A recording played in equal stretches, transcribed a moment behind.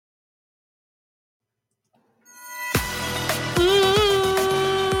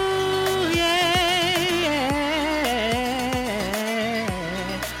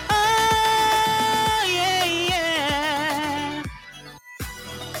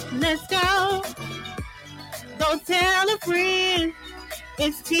Let's go. Go tell a friend.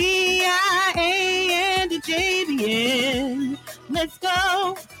 It's TIA and the JBN. Let's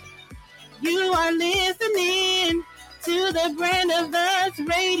go. You are listening to the Brand of Us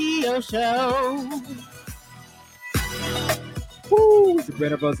radio show. Woo! It's the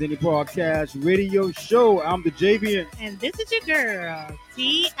Brand of Us Indie Broadcast radio show. I'm the JVN. And this is your girl,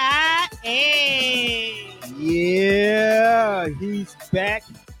 TIA. Yeah, he's back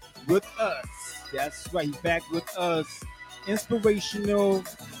with us. That's right, he's back with us. Inspirational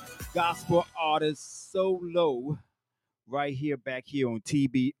Gospel Artist So'lo. Right here, back here on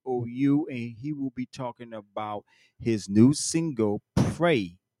TBOU. And he will be talking about his new single,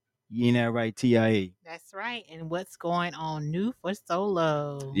 Pray. You know, right, TIA? That's right. And what's going on new for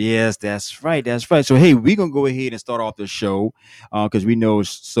So'lo? Yes, that's right. That's right. So, hey, we're going to go ahead and start off the show because we know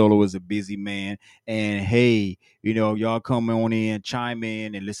So'lo is a busy man. And, hey, y'all come on in, chime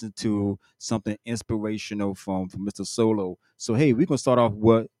in, and listen to something inspirational from Mr. So'lo. So, hey, we're going to start off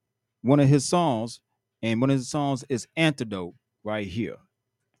with one of his songs. And one of his songs is Antidote right here.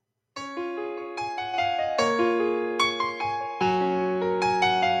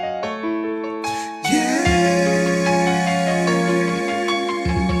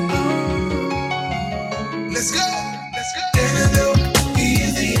 Let's go. Let's go. Antidote. He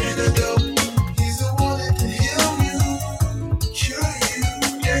is the antidote. He's the one that can heal you, cure you.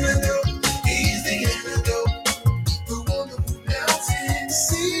 Antidote. He's the antidote. The one that will melt and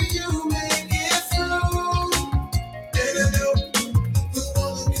see you make it through. Antidote. The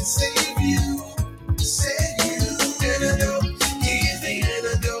one who can save you, set you. Antidote. He is the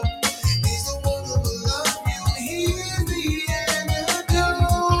antidote. He's the one who will love you. He is the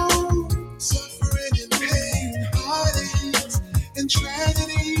antidote. Suffering and pain, heartaches and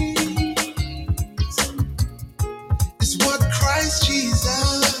tragedies is what Christ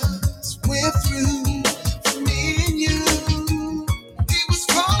Jesus went through for me and you. He was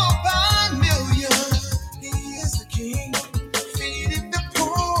followed by millions. He is the King, feeding the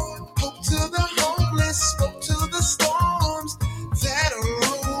poor, hope to the homeless, spoke to the storms that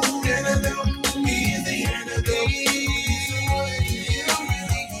arose. Antidote. He is the antidote. He's the one that can heal you.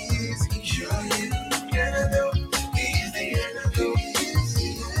 He is the cure you. Antidote. He is the antidote. He is the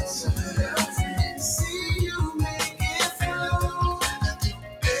answer. See you make it through.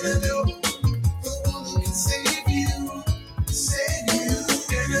 Antidote. The one who can save you, set you.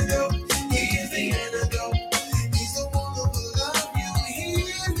 Antidote. He is the antidote. He's the one who will love you. He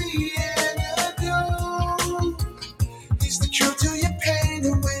is the antidote. He's the cure to your pain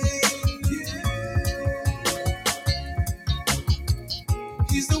away.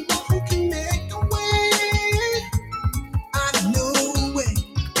 He's the one who can make a way out of no way.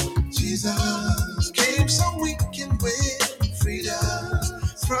 Jesus came so we can win freedom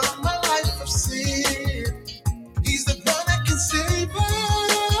from a life of sin. He's the one that can save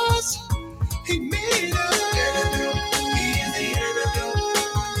us. He made us. He is the antidote.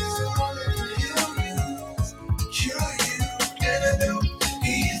 He's the one that can heal you, cure you. Antidote.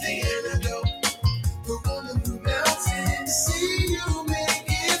 He is the antidote. The one who melts and see you make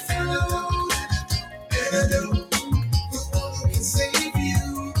it through. Antidote. The one who can save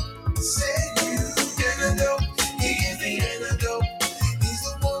you, set you. Antidote. He is the antidote. He's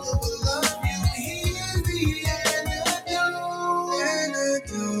the one who will love you. He is the antidote.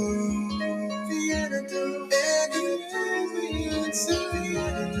 Antidote. The antidote. Antidote. The answer.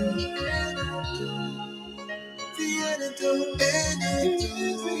 The antidote.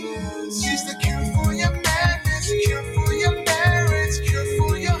 She's the cure for your madness, cure for your marriage, cure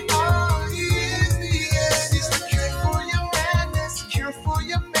for your heart. He is the end. She's the cure for your madness, cure for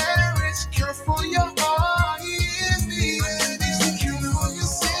your marriage, cure for your heart. He is the end. He's the cure for your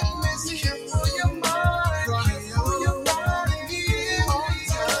sickness, cure for your mind, cure for your body. He is the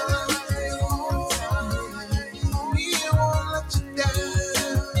end. He won't let you down.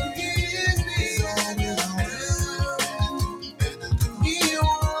 He is the end. He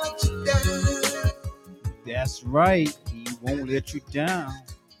won't let you down. That's right. He won't let you down.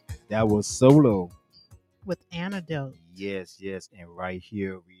 That was So'lo. With Antidote. Yes, yes. And right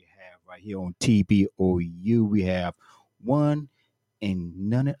here on TBOU, we have one and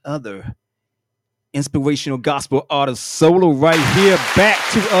none other Inspirational Gospel Artist So'lo right here back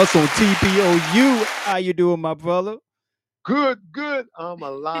to us on TBOU. How you doing, my brother? Good. I'm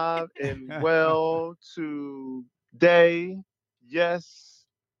alive and well today. Yes.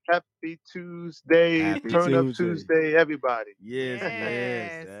 Happy Tuesday. Happy Turn up Tuesday. Tuesday, everybody. Yes,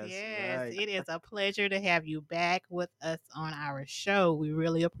 Yes, that's yes. right. It is a pleasure to have you back with us on our show. We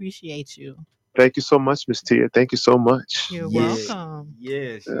really appreciate you. Thank you so much, Miss Tia. Thank you so much. You're Yeah, welcome.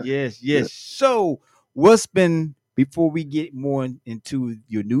 yes, Yeah, yes, yeah. yes. So, what's been before we get more into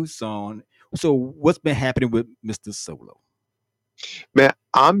your new song? So, what's been happening with Mr. Solo? Man,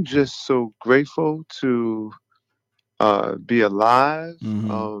 I'm just so grateful to be alive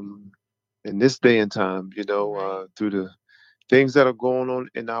Mm-hmm. in this day and time, Right. through the things that are going on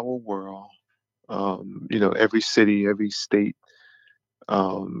in our world. Every city, every state,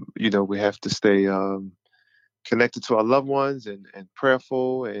 we have to stay connected to our loved ones and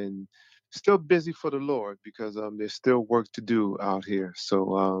prayerful and still busy for the Lord because there's still work to do out here.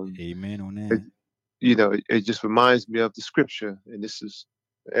 So, Amen on it, that. it just reminds me of the scripture, and this is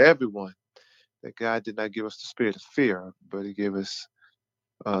for everyone, that God did not give us the spirit of fear, but He gave us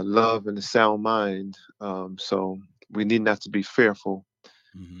love and a sound mind. So we need not to be fearful,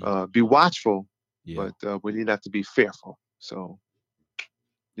 Mm-hmm. be watchful, Yeah. but we need not to be fearful. So,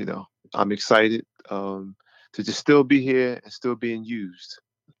 you know, I'm excited to just still be here and still being used.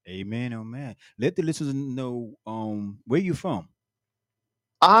 Amen on that. Let the listeners know where you from.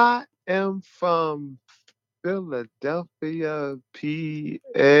 I am from Philadelphia, PA. All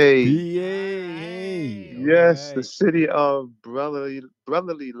PA. Hey. right. All Yes, the right. city of brotherly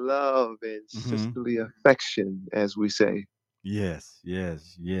love and Mm-hmm. sisterly affection, as we say. Yes.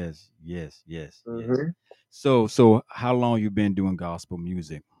 Yes. Yes. Yes. Yes. Yes. hmm So how long you been doing gospel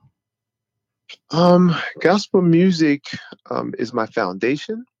music? Gospel music is my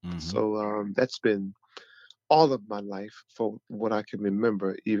foundation. Mm-hmm. So that's been all of my life for what I can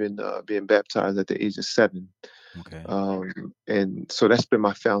remember, even being baptized at the age of 7. Okay. And so that's been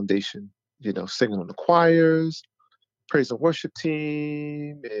my foundation, singing on the choirs, praise and worship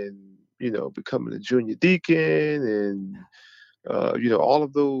team, and, becoming a junior deacon and, all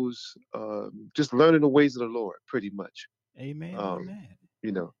of those, just learning the ways of the Lord pretty much, Amen on um, that.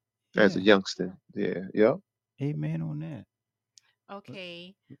 you know, as a Yeah. youngster. Yeah. Yeah. Amen on that.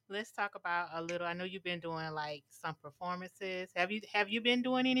 Okay. Let's talk about a little. I know you've been doing like some performances. Have you been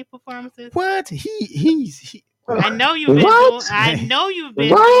doing any performances? What? He I wait. know you've been What? doing I know you've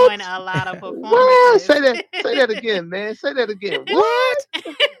been What? doing a lot of What? performances. Say that again, man. Say that again. What?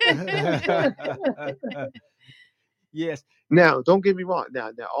 What? Yes. Now, don't get me wrong.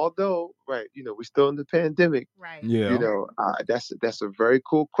 Now, although, right, we're still in the pandemic. Right. Yeah. That's a very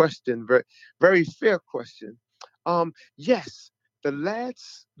cool question. Very very fair question. Yes, the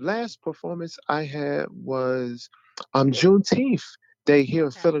last performance I had was Juneteenth Day here in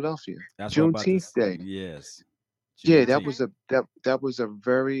Okay. Philadelphia. That's what I'm about to Juneteenth say. Day. Yes. Yeah, Juneteenth. that was a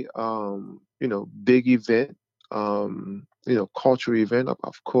very big event. Cultural event,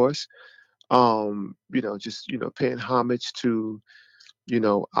 of course. Just paying homage to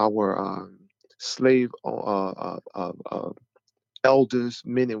our slave elders,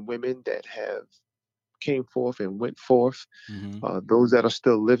 men and women that have came forth and went forth. Mm-hmm. Those that are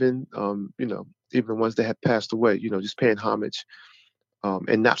still living, even the ones that have passed away. Just paying homage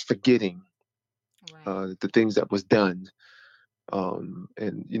and not forgetting Right. the things that was done, and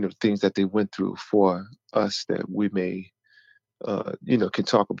things that they went through for us, that we may can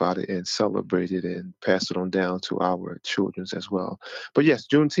talk about it and celebrate it and pass it on down to our childrens as well. But yes,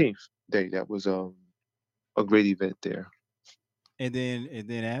 Juneteenth Day, that was a great event there. And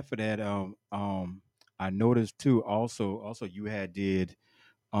then after that, I noticed too. Also, you had did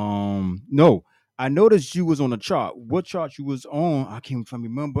no. I noticed you was on a chart. What chart you was on? I can't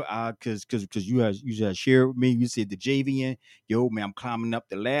remember. Cause you had shared with me. You said the JVN. Yo, man, I'm climbing up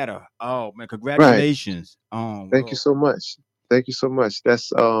the ladder. Oh man, Right. congratulations. Thank you Well, so much. Thank you so much.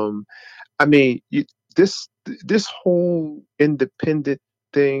 That's I mean, this whole independent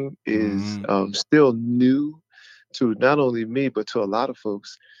thing is mm-hmm. still new to not only me but to a lot of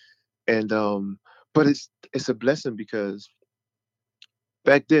folks, and but it's a blessing because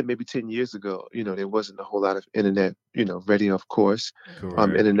back then, maybe 10 years ago, there wasn't a whole lot of internet, radio, of course, Mhm.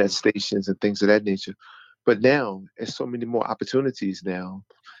 Correct. internet stations and things of that nature. But now, there's so many more opportunities now,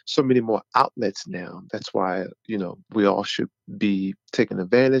 so many more outlets now. That's why, we all should be taken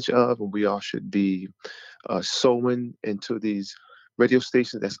advantage of, and we all should be sowing into these radio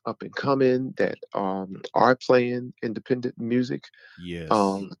stations that's up and coming, that are playing independent music. Yes.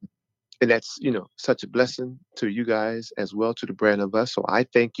 Um, and that's such a blessing to you guys as well, to the brand of us. So I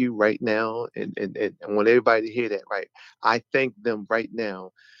thank you right now, and I want everybody to hear that, right? I thank them right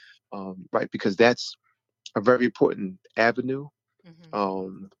now, right, because that's a very important avenue.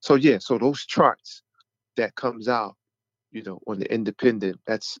 Mhm. So yeah, so those charts that comes out, on the independent,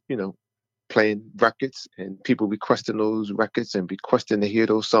 playing records and people requesting those records and requesting to hear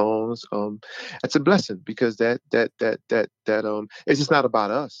those songs. It's a blessing because that it's just not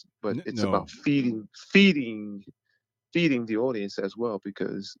about us, but it's No. about feeding the audience as well,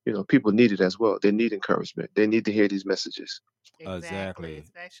 because people need it as well. They need encouragement. They need to hear these messages. Exactly,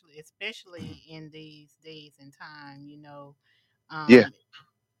 Exactly. especially in these days and time, Yeah. um,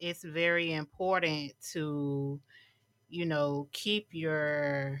 it's very important to, keep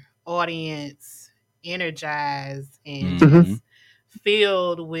your audience energized and Hmm. Mm-hmm. just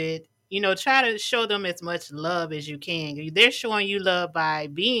filled with, try to show them as much love as you can. They're showing you love by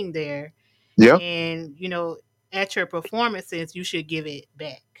being there, Yeah. and, at your performances, you should give it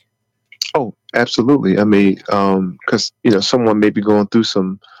back. Oh, absolutely. I mean, because someone may be going through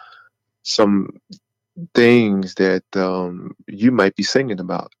some things that you might be singing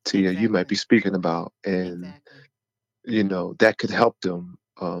about, Tia. You might be Exactly. speaking about, and Exactly. that could help them.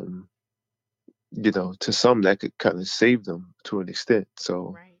 To some that could kind of save them to an extent.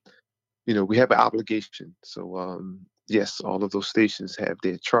 So Right. we have an obligation. So yes, all of those stations have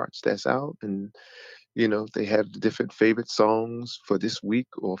their charts that's out, and they have the different favorite songs for this week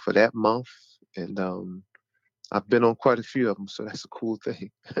or for that month, and I've been on quite a few of them, so that's a cool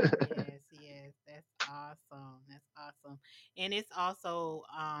thing. Yes, yes, that's awesome. That's awesome. And it's also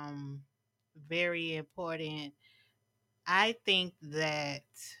very important. I think that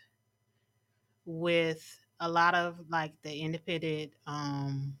with a lot of like the independent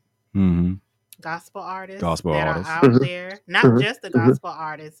Mm-hmm. gospel artists Gospel that are artists. out Hmm. there, not Hmm. just the Hmm. gospel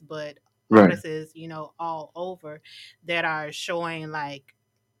artists, but Right. artists, all over that are showing like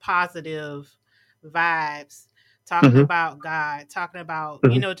positive vibes, talking Hmm. about God, talking about,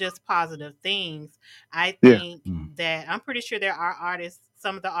 Hmm. just positive things. I Yeah. think Mm. that I'm pretty sure there are artists,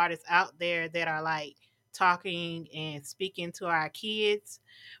 some of the artists out there that are like talking and speaking to our kids,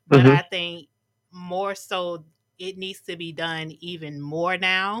 but Hmm. I think more so it needs to be done even more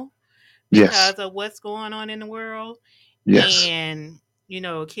now Yes. because of what's going on in the world. Yes. And,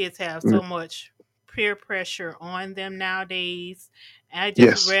 kids have Mm. so much peer pressure on them nowadays. And I just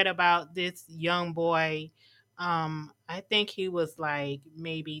Yes. read about this young boy. I think he was like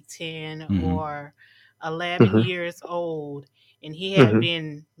maybe 10 Mm-hmm. or 11 Hmm. years old. And he had Hmm.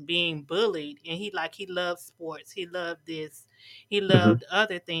 been being bullied. And he loved sports. He loved this. He Hmm. loved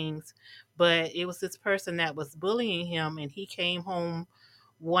other things. But it was this person that was bullying him. And he came home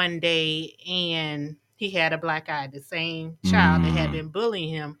one day and he had a black eye. The same child that had Mm. been bullying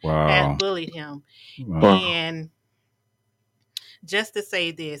him had Wow. bullied him. Wow. Wow. And just to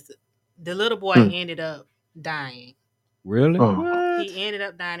say this, the little boy Mm. ended up dying. Really? Oh. What? He ended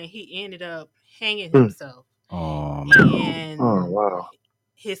up dying and he ended up hanging Mm. himself. Oh man. Oh, And wow.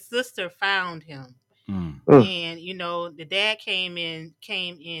 his sister found him. Mm. Mm. And the dad came in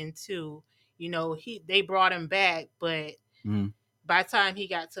too. They brought him back, but Mm. by the time he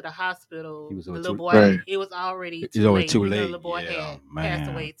got to the He hospital, was the over little too. boy, Right. it was already It's too always late. too The late. little boy Yeah, had passed man.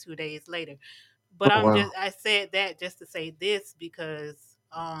 away 2 days later. But Oh, wow. I said that just to say this because,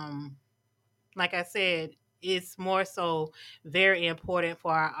 like I said, it's more so very important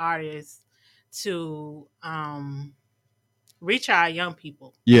for our artists to reach our young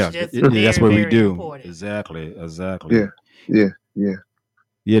people. It's Yeah, just yeah, that's very, what we very do. important. Exactly, Yeah. exactly. Yeah. Yeah.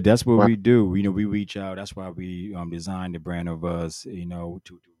 Yeah, that's what Wow. we do. We reach out. That's why we designed the brand of us. To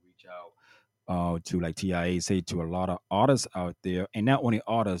reach out to like TIA say to a lot of artists out there, and not only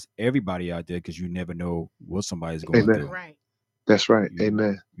artists, everybody out there, because you never know what somebody's going Amen. through. Right. That's right. You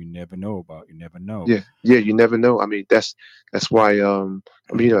Amen. you never know about. You never know. Yeah. Yeah. You never know. I mean, that's why. I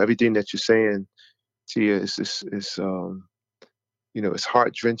mean, everything that you're saying, Tia, it's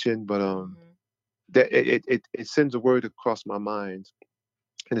heart drenching, but Hmm. that it sends a word across my mind,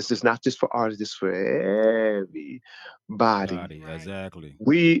 and it's just not just for artists, it's for everybody. Body, Right. exactly.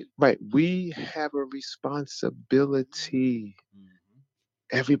 We have a Hmm. responsibility. Hmm.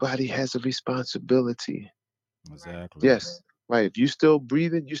 Everybody has a responsibility. Right. Exactly. Yes. Right. If you still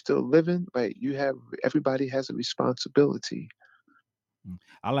breathing, you still living, right? Everybody has a responsibility. Mm.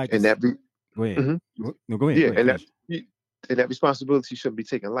 I like to And go ahead. mhm, No, go ahead. yeah, Go ahead. Finish. and that responsibility shouldn't be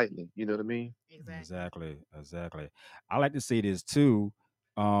taken lightly. You know what I mean? Exactly. Exactly. Exactly. I like to say this too.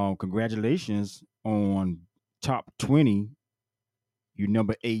 Congratulations on top 20. You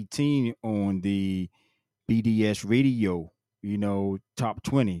number 18 on the BDS radio, top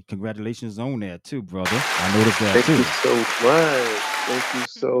 20. Congratulations on that too, brother. I noticed that Thank you too. so much. Thank you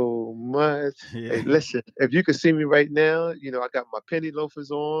so much. Hey, listen, if you could see me right now, I got my penny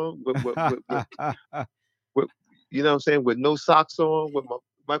loafers on with what I'm saying, with no socks on, with my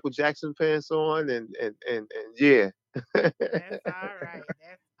Michael Jackson pants on, and yeah. That's all right.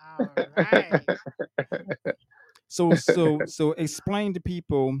 That's All right. So explain to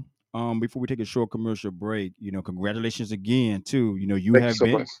people before we take a short commercial break. Congratulations again too. You Thank you have so been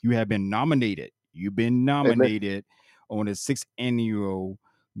much. you have been nominated. You've been Amen. nominated on the sixth annual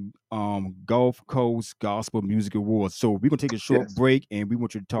Gulf Coast Gospel Music Awards. So we're gonna take a short Yes. break and we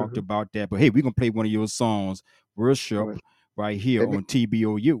want you to talk Hmm. about that. But hey, we're gonna play one of your songs, All Worship, right. right here Amen. on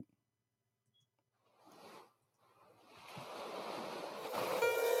TBOU.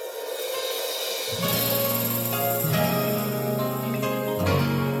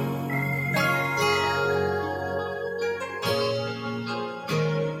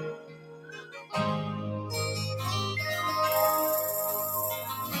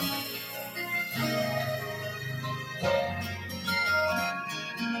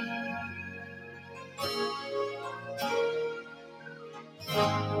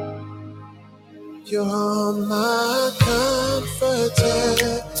 You're my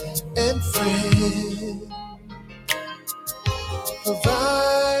comforter and friend,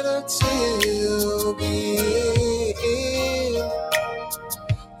 provider till the end.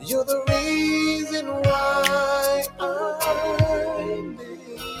 You're the reason why I live.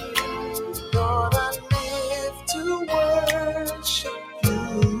 Lord, I live to worship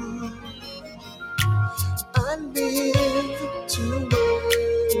you. I live to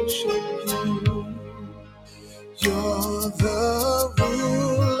worship you. You're the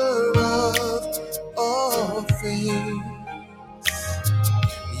ruler of all things.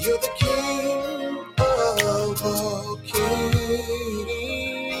 You're the king of all kings.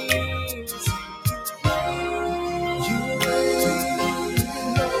 You reign,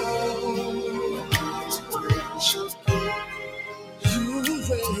 you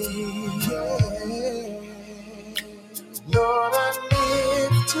reign, yeah. Lord, I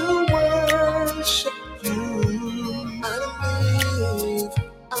live to worship you.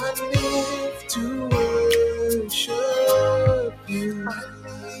 I live to worship you.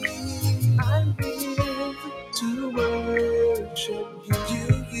 I live to worship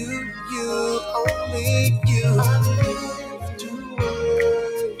you. You, only you. I live to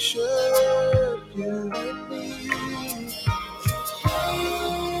worship you.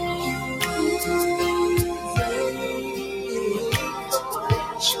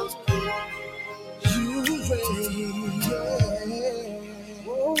 You reign, yeah.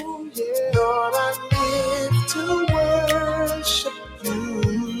 Oh, yeah. Lord, I live to worship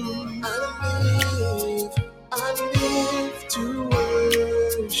you. I live to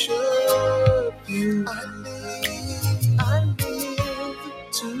worship you. I live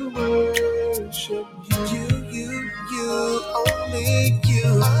to worship you. Only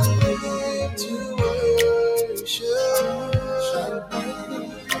you. I live to worship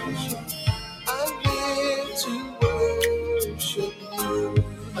you. I live to worship you.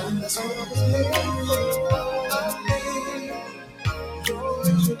 And that's all I was made for. I live to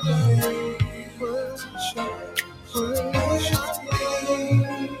worship you. Worship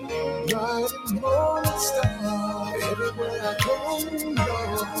me. Bright and morning star. Everywhere I go,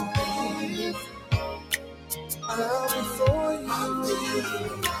 Lord, I'll be for you.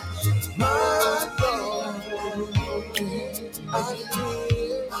 My Lord, I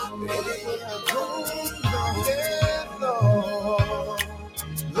live everywhere I go, Lord, yeah, Lord,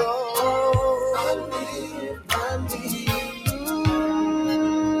 Lord, I need you.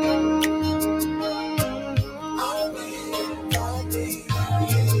 I need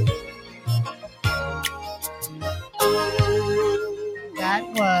you. That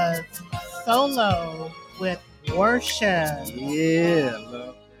was Solo with Worship. Yeah,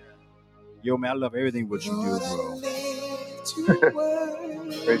 love. Yo, man, I love everything what you do, Lord, I bro. live to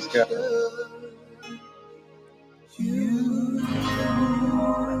Praise God. worship you.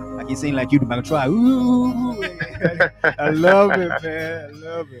 I can sing like you, but I can try. Ooh, I love it, man. I love it. I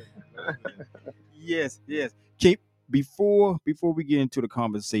love it. Yes, yes. Okay, before we get into the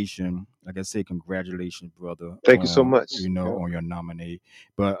conversation, like I said, congratulations, brother, Thank you so on much. Yeah. on your nominee.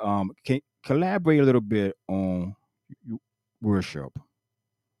 But can collaborate a little bit on worship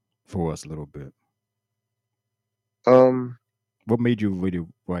for us a little bit. Um, What made you really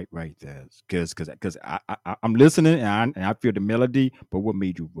write that? Because I'm listening and I feel the melody, but what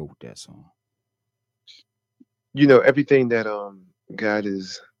made you wrote that song? everything that God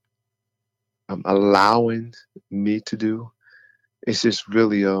is allowing me to do, it's just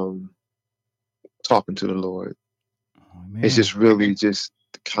really talking to the Lord. Oh It's man, just really just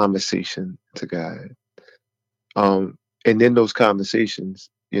conversation to God. And in those conversations,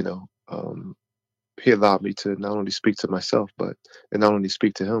 He allowed me to not only speak to myself, but and not only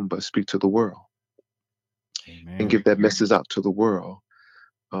speak to Him, but speak to the world and amen. give that message out to the world.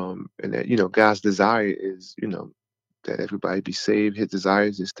 And that God's desire is that everybody be saved. His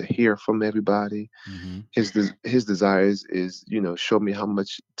desires is to hear from everybody. Mm-hmm. His desires is show me how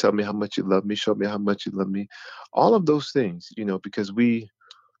much, tell me how much you love me, show me how much you love me, all of those things. Because we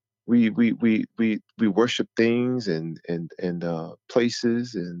worship things and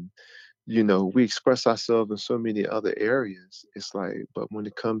places, and we express ourselves in so many other areas. It's like, but when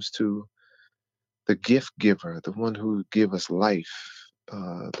it comes to the gift giver, the one who give us life,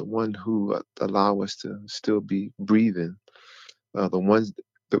 the one who allow us to still be breathing, the ones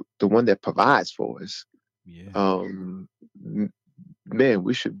the one that provides for us. Yeah. um m- Man,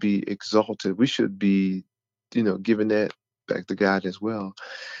 we should be exalted, we should be giving that back to God as well,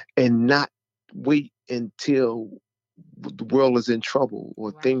 and not wait until the world is in trouble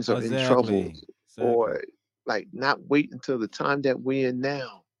or Right. things are in trouble, Exactly. Exactly. or like not wait until the time that we're in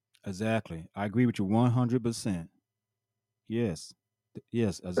now. Exactly. I agree with you 100%. Yes.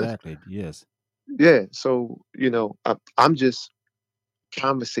 Yes. That's- Exactly. Yes. yeah, so I'm just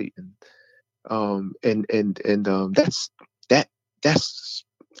conversating, and that that's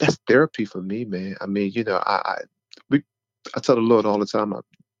that's therapy for me, man. I mean, we I tell the Lord all the time, I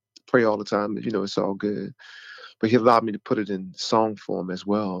pray all the time that it's all good, but He allowed me to put it in song form as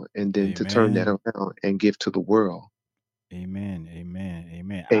well, and then to turn that Amen. around and give to the world Amen. Amen.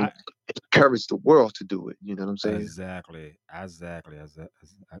 Amen. and encourage the world to do it. You know what I'm saying? Exactly. Exactly.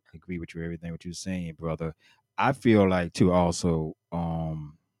 I agree with you everything what you're saying, brother. I feel like too also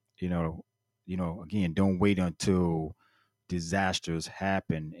you know, again, don't wait until disasters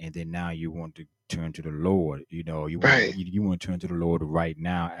happen and then now you want to turn to the Lord. Right. You want to turn to the Lord right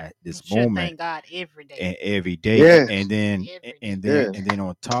now at You this should moment thank God every and day. every day. Yes. And then Every and day. then Yes. and then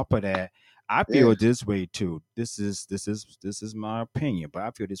on top of that, I feel Yes. this way too. This is my opinion, but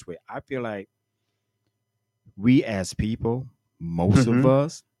I feel this way. I feel like we as people, most of Mm-hmm.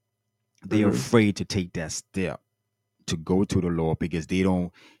 us, they're Mm-hmm. afraid to take that step to go to the Lord because they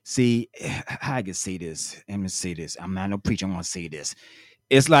don't see how I can say this. I'm gonna say this. I'm not no preacher. I'm gonna say this.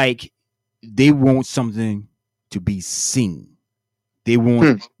 It's like they want something to be seen. They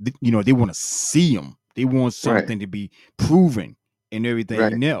want, Hmm. they want to see them. They want Right. something to be proven and Right.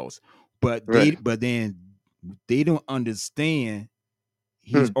 everything else. Right. But then they don't understand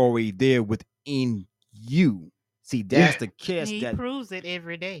he's Hmm. already there within you. See, that's Yeah. the catch He that proves it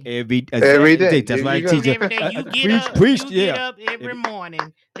every day. every Every exactly day. that's There why I you Each go. and teach you every day. preach, You get yeah. up every Every,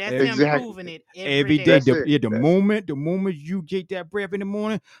 morning. That's him Exactly. proving it every every day, day. That's the it. yeah, the That's moment the moment you get that breath in the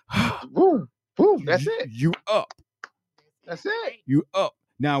morning, boom. Boom. That's you, it. you up, That's That's it. right. you up.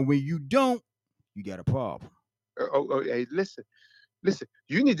 Now when you don't, you got a problem. Oh, hey, listen. Listen.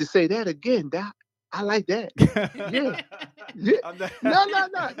 You need to say that again, Doc. I like that. Yeah. Yeah. I'm not, No, no,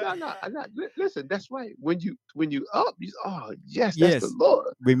 no, no, no. I'm not. Listen, that's right. When you up, oh yes, that's the yes,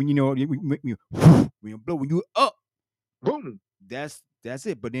 Lord. when when you blow when you up, Boom. that's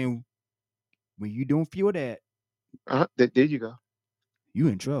it. But then when you don't feel that, There you go. you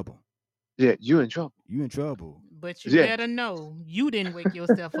in trouble. Yeah, you in trouble. You in trouble. But you Yeah. better know you didn't wake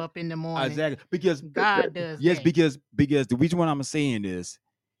yourself up in the morning. Exactly. Because God does yes, that. because the reason why I'm saying this,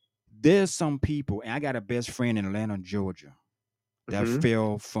 there's some people, and I got a best friend in Atlanta, Georgia, that Mm-hmm.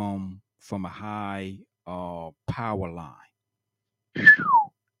 fell from a high power line,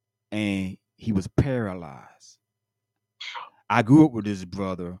 and he was paralyzed. I grew up with this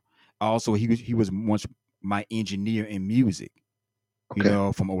brother. Also, he was once my engineer in music.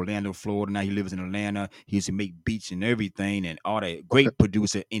 Okay. From Orlando, Florida. Now he lives in Atlanta. He used to make beats and everything, and all that. Okay. Great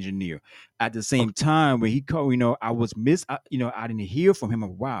producer, engineer. At the same Okay. time, when he called, I didn't hear from him a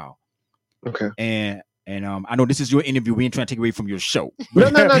while, Okay. and I know this is your interview. We ain't trying to take away from your show. No,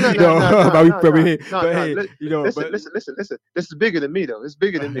 no, no, no, no, no, no, But we, no, but no, we, no, but no. hey, Listen, but listen, listen, listen. This is bigger than me, though. It's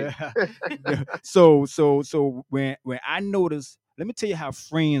bigger than me. so when I notice, let me tell you how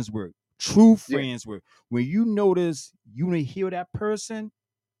friends work. True Yeah. friends work. When you notice you didn't hear that person,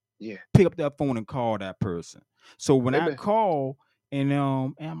 Yeah. pick up that phone and call that person. So when I Amen. call and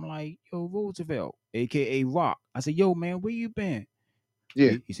I'm like, yo, Roosevelt, aka Rock, I said, yo, man, where you been?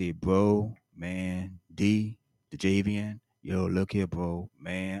 Yeah. He said, bro, man, D, the Javian, yo, look here, bro,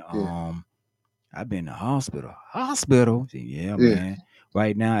 man, Yeah. I've been in the hospital. Hospital? I said, yeah, Yeah. man.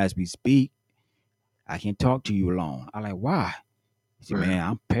 Right now, as we speak, I can't talk to you alone. I like, why? He said, Right. man,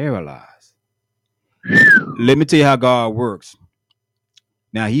 I'm paralyzed. Let me tell you how God works.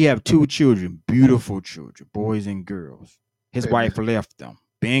 Now he have two children, beautiful children, boys and girls. His Amen. wife left them,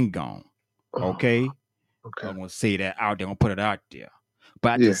 been gone. Oh. Okay, Okay. I'm gonna say that out there. I'm gonna put it out there.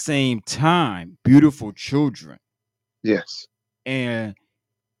 But at the Yeah. same time, beautiful children, Yes. and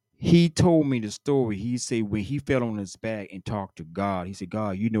he told me the story. He said when he fell on his back and talked to God, he said,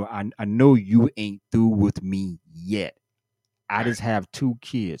 God, I know you ain't through with me yet. I Right. just have two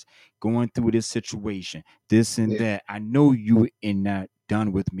kids going through this situation, this and Yeah. that. I know you ain't not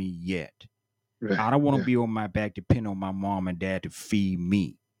done with me yet. Right. I don't want to Yeah. be on my back depending on my mom and dad to feed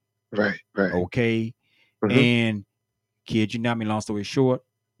me. Right. Right. Okay. Mm-hmm. And kid, you know me, long story short,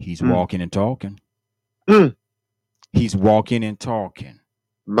 he's Mm. walking and talking. Mm. He's walking and talking.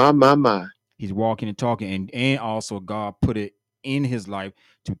 My. He's walking and talking. And also God put it in his life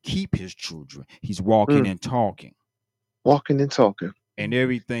to keep his children. He's walking Mm. and talking Walking and talking. and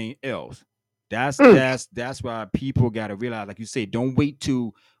everything else. That's Mm. that's that's why people gotta realize, like you say, don't wait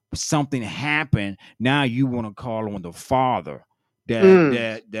till something happen. Now you want to call on the Father that Mm.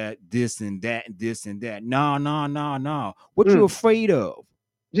 that that this and that and this and that. No, no, no, no. What you Mm. afraid of?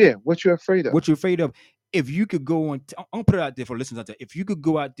 Yeah. What you afraid of? What you afraid of? If you could go on, I'm gonna put it out there for listeners out there. If you could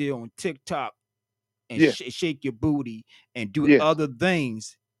go out there on TikTok and Yeah. shake your booty and do Yeah. other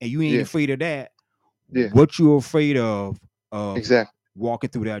things, and you ain't Yeah. afraid of that, Yeah. what you afraid of Exactly. walking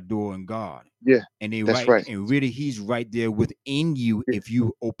through that door in God? Yeah. And they That's right, right. and really He's right there within you Yeah. if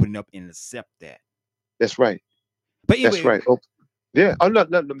you open up and accept that. That's right. But That's anyway, right. Oh, yeah. Oh no,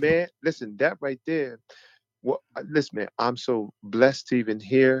 no, no, man. Listen, that right there. Well, listen, man. I'm so blessed to even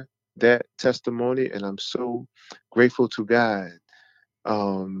hear that testimony, and I'm so grateful to God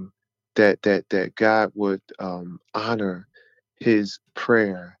that God would honor His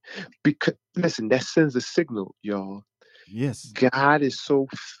prayer. Because listen, that sends a signal, y'all. yes, God is so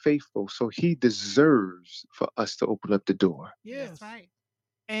faithful, so He deserves for us to open up the door. That's yes, right.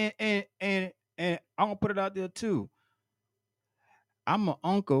 and I'm gonna put it out there too. I'm an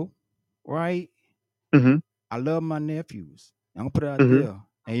uncle, right? Hmm. I love my nephews. I'm gonna put it out Hmm. there.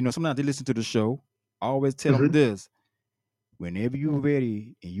 And sometimes they listen to the show. I always tell them Hmm. this: whenever you're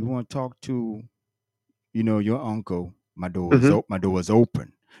ready and you want to talk to, your uncle, Hmm. my door is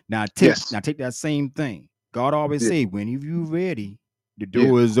open. Yes. Now take that same thing. God always Yeah. say, when you ready, the Yeah.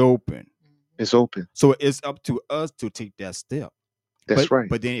 door is open. Mm-hmm. It's open. So it's up to us to take that step. That's right.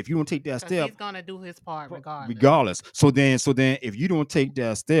 But then if you don't take that Because step, he's gonna do his part regardless. regardless. So then if you don't take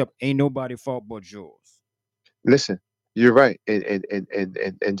that step, ain't nobody fault but yours. Listen, you're right.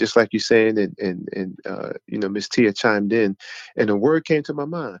 And just like you're saying, Miss Tia chimed in, and a word came to my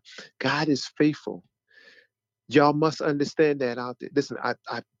mind. God is faithful. Y'all must understand that out there. Listen, I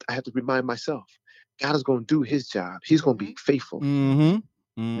have to remind myself, God is going to do His job. He's going to be Mm-hmm. faithful.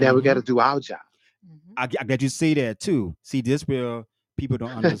 Mm-hmm. Now we got Mm-hmm. to do our job. Mm-hmm. I got you say that too. See, this where people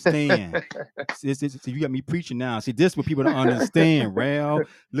don't understand. See, you got me preaching now. See, this where people don't understand. Well,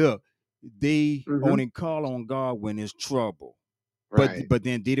 look, they Hmm. only call on God when it's trouble. But Right, but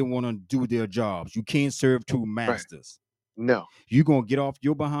then they didn't want to do their jobs. You can't serve two right. masters. No, You're gonna get off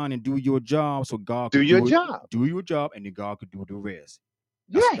your behind and do your job so God do could your do it, job. do your job, and then God could do the rest.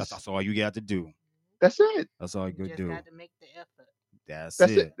 Yes, That's all you got to do. that's it. That's all you You could just do. got to make the effort. That's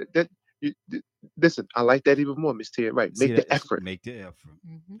That's it. it. Listen, I like that even more, Miss Tia. Right, See make that? the effort. Make the effort.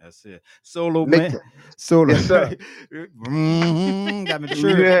 Mm-hmm. That's it. Solo Make man. the Solo. yes, sir. Got me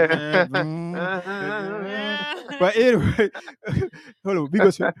church, Yeah. man. But anyway, hold on.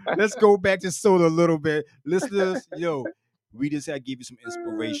 Let's go back to solo a little bit. Listeners, we just had to give you some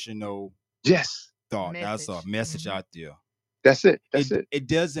inspirational Yes, thought. That's a Message. message Mm-hmm. out there. that's it. That's It it. it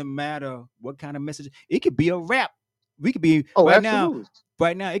doesn't matter what kind of message. It could be a rap. We could be Oh, right now. absolutely.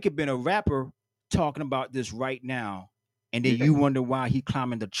 Right now, it could be a rapper talking about this right now, and then Yeah. you wonder why he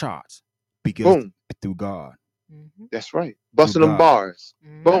climbing the charts because Boom. through God, Mm-hmm. That's right. through Busting them God, bars.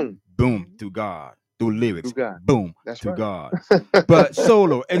 Mm-hmm. Boom. boom, Mm-hmm. through God, through Through lyrics, God. boom, That's through right. God. But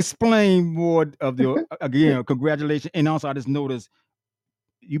solo, explain more of your again. Congratulations, and also I just noticed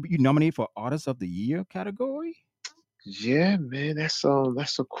you nominated for Artist of the Year category. Yeah, man. That's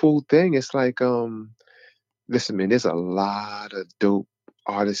a cool thing. It's like listen, man, there's a lot of dope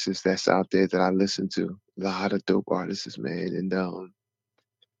artists that's out there that I listen to. A lot of dope artists, man. And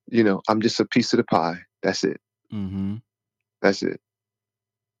I'm just a piece of the pie. That's it. Mm-hmm. That's it.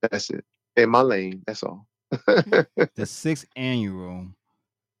 That's it. In my lane, that's all. The sixth annual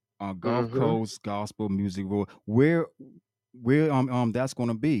Gulf Hmm. Coast Gospel Music Award. Where that's going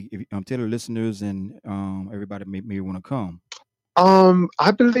to be? If tell the listeners and everybody may want to come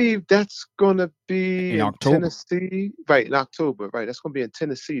I believe that's gonna be in in October. Tennessee, right, in October, right. That's gonna be in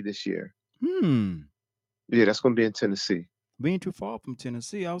Tennessee this year. Hmm. Yeah, that's gonna be in Tennessee. We ain't too far from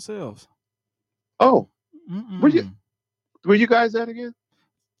Tennessee ourselves. Oh, where you Mm-mm. where you guys at again?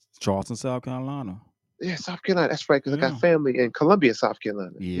 Charleston, South Carolina. Yeah, South Carolina. That's right, because I got Yeah. family in Columbia, South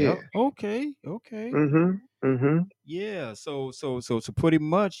Carolina. Yeah. Yeah. Okay. Okay. Mm-hmm. Mhm. So pretty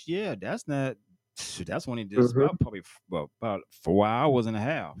much, yeah. That's only just Mhm. about 4 hours and a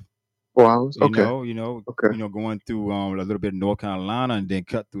half. 4 hours. Okay. Okay. Going through a little bit of North Carolina and then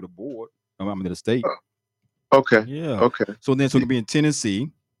cut through the board. I'm to the state. Oh, okay. Yeah. Okay. So we can be in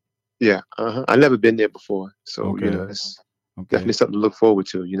Tennessee. Yeah. I never been there before, so Okay. it's Okay. definitely something to look forward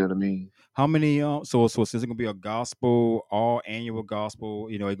to. You know what I mean? How many? So since it's gonna be a gospel, all annual gospel,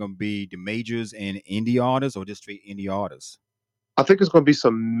 it's gonna be the majors and indie artists, or just straight indie artists. I think there's going to be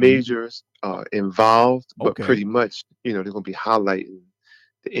some majors involved, but Okay, pretty much, they're going to be highlighting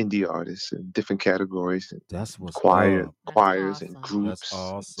the indie artists in different categories and that's what's choir up. That's choirs and awesome. That's groups,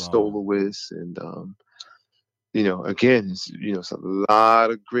 awesome. soloists, and again, it's a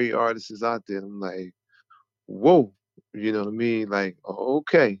lot of great artists out there. I'm like, whoa, you know what I mean? Like,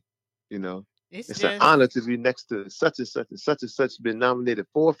 okay, you know, It's it's an just honor to be next to such and such and such and such, been nominated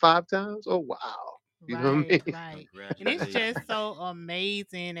 4 or 5 times. Oh wow, you know what I right, mean? right. And it's just Congratulations. so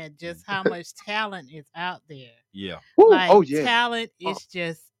amazing at just how much talent is out there. Yeah, Woo, Like oh yeah, talent oh, is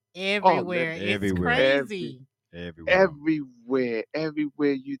just oh man, everywhere. It's everywhere, every crazy. everywhere.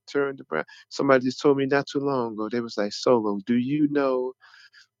 everywhere you turned around. Somebody just told me not too long ago. They was like, "Solo, do you know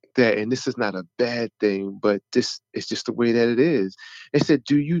that?" And this is not a bad thing, but this is just the way that it is. They said,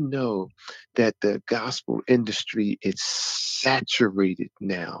 "Do you know that the gospel industry is saturated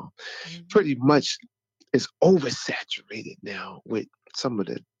now? Hmm. Pretty much, it's oversaturated now with some of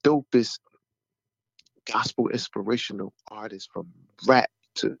the dopest gospel inspirational artists, from rap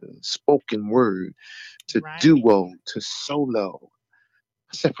to spoken word to Right. duo to solo."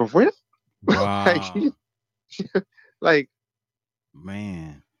 I said, "For real?" like, Wow, like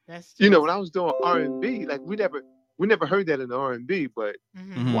man. That's just. when I was doing R&B, like we never heard that in the R&B, but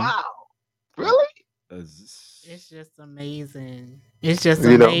Hmm. Mm-hmm. wow, Uh, really? It's just amazing. It's just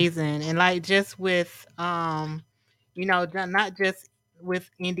You know, amazing. And like just with not just with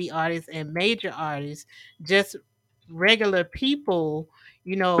indie artists and major artists, just regular people,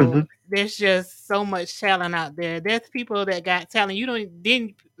 hmm there's just so much talent out there. There's people that got talent you don't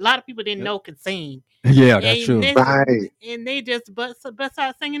didn't a lot of people didn't Yep. know could sing. Yeah, that's And true. this right? and they just bust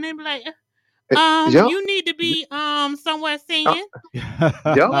out singing and be like, Yup, you need to be somewhere uh, singing.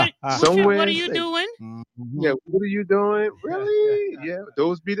 yup, What somewhere are and you sing. doing? Yeah, Mhm. what are you doing? Really? Yeah,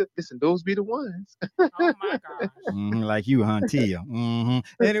 those be the ones. Oh my gosh. Like you, huh, Tia?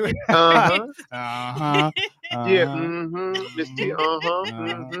 Anyway, Uh uh huh. huh, Yeah. uh Mm-hmm. Miss T. huh, Uh huh. uh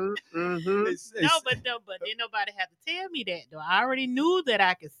Mm-hmm. Mm-hmm. No, but then nobody had to tell me that though. I already knew that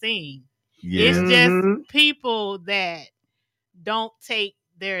I could sing. It's yes, just Mm-hmm. people that don't take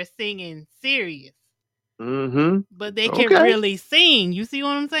their singing serious, Mm-hmm. but they can Okay. really sing. You see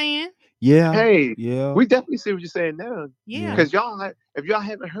what I'm saying? yeah, Hey, yeah, we definitely see what you're saying now. Yeah. yeah. Because if y'all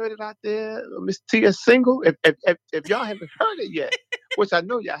haven't heard it out there, Miss T is single. If y'all haven't heard it yet, which I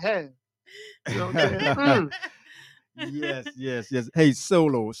know y'all have, you know what I'm saying? Yes, yes, yes. Hey,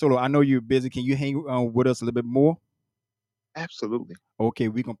 Solo. I know you're busy. Can you hang with us a little bit more? Absolutely. Okay,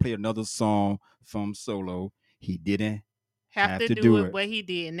 we gonna play another song from Solo. He didn't Have have to to do do it it. what he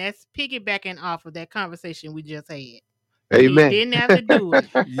did, and that's piggybacking off of that conversation we just had. He Amen. didn't have to do it,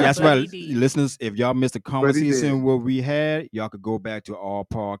 That's but right, he did. listeners. If y'all missed the But he did. conversation what we had, y'all could go back to all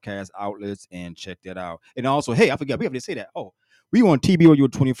podcast outlets and check that out. And also, hey, I forgot we have to say that. Oh, we on TBOU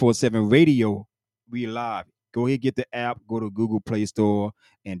 24/7 radio. We live. Go ahead, get the app. Go to Google Play Store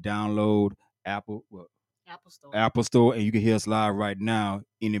and download Apple. Well, Apple Store. Apple Store, and you can hear us live right now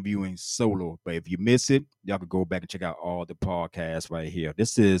interviewing Solo. But if you miss it, y'all can go back and check out all the podcasts right here.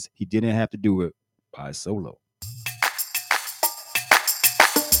 This is He Didn't Have to Do It by Solo.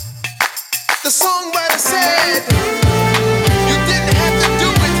 The songwriter said, "You didn't have to do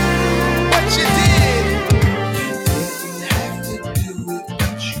it, but you did.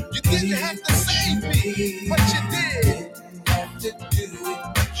 You didn't have to save me, but you did. You didn't have to do it,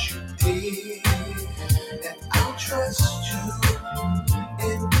 but you did. And I'll trust you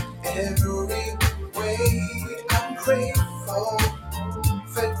in every way. I'm grateful,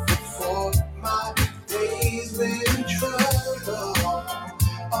 thankful for my days when trouble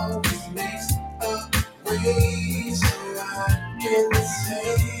always makes a way, so I can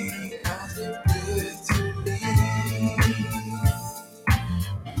say God's been good to me.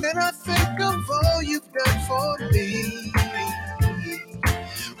 When I think of all you've done for me,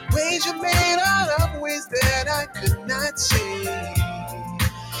 ways you made out of ways that I could not see.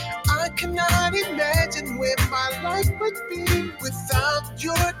 I cannot imagine where my life would be without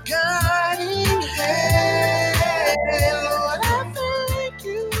your guiding hand. Lord, I thank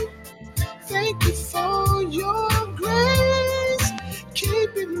you. Thank you for your grace,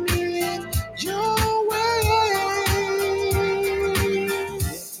 keeping me in your way.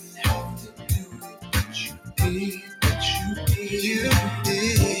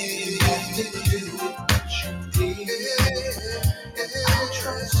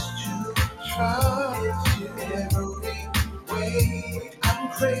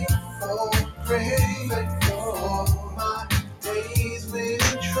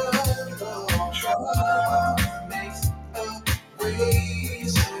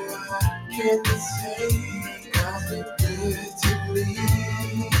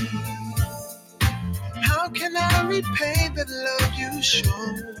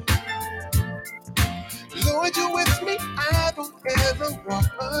 Lord, you're with me. I don't ever walk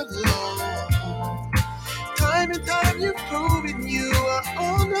alone. Time and time you've proven you are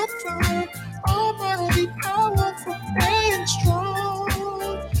on the throne. Almighty, powerful, and strong.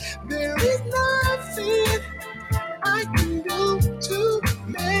 There is nothing I can do to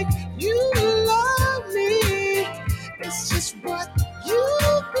make you love me. It's just what you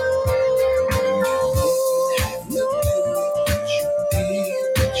do. You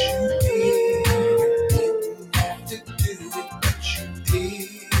did what you did. Didn't have to do it, but you did.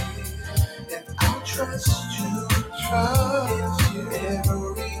 And I'll trust you, trust you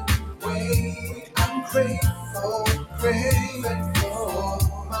every way. I'm grateful, grateful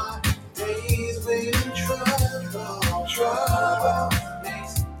for my days when trouble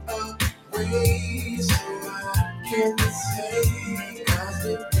makes a way. So I can say God's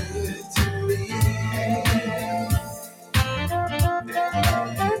been good to me. Didn't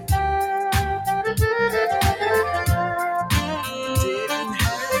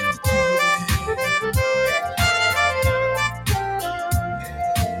have to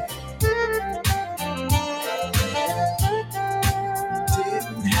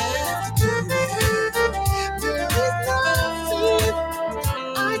didn't have to do it. There is nothing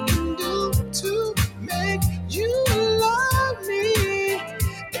I can do to make you love me.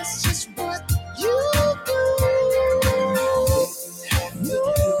 It's just what you do. You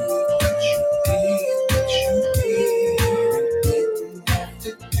did what you did. Didn't have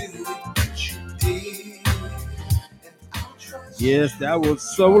to do it, but you did. And I'll trust Yes, that was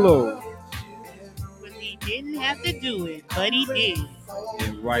Solo. But he didn't have to do it, but he did.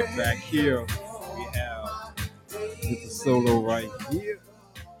 And right back here, we have Mr. Solo right here.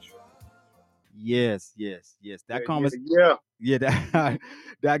 Yes, yes, yes. Yeah, That yeah, convers yeah. yeah, that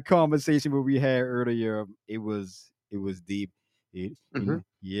that conversation where we had earlier, it was deep. Hmm.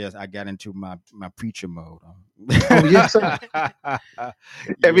 Yes, I got into my preacher mode. Oh yes, sir.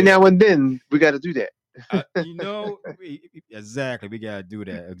 Every Yeah. now and then we got to do that. Exactly. We gotta do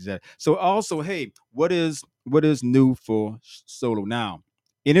that. Exactly. So also, hey, what is new for Solo now?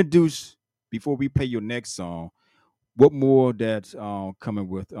 Introduce before we play your next song. What more that's coming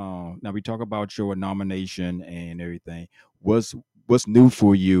with? Now we talk about your nomination and everything. What's new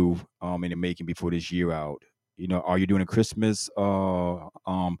for you in the making before this year out? Are you doing a Christmas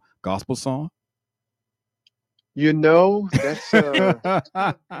gospel song? That's Oh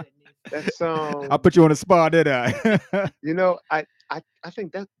goodness. that's I put you on the spot, did I? I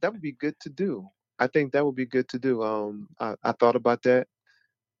think that would be good to do. I think that would be good to do. I thought about that.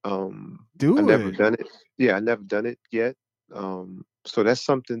 I Do never it. done it. Yeah, I never done it yet. So that's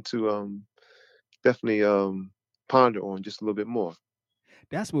something to definitely ponder on just a little bit more.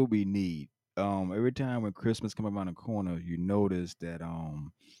 That's what we need. Every time when Christmas come around the corner, you notice that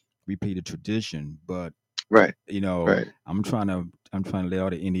we play the tradition, but Right, you know, right. I'm trying to lay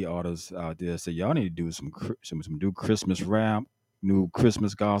all the indie artists out there. Say y'all need to do some new Christmas rap, new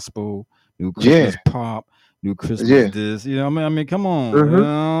Christmas gospel, new Yeah, Christmas pop, new Christmas yeah. this. I mean, come on, Hmm. come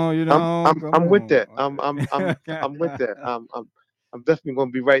I'm with that. on. I'm with that. I'm definitely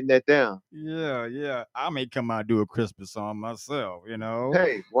gonna be writing that down. Yeah, yeah. I may come out and do a Christmas song myself.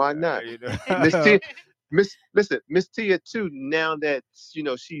 Hey, why not? You Miss know. T, listen, Miss Tia too. Now that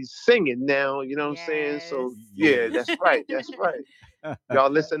she's singing now, you know what I'm saying. Yes. So yeah, Yeah. that's right, that's right.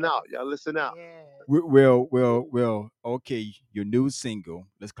 Y'all listen out, y'all listen out. Yes. Well. Okay, your new single.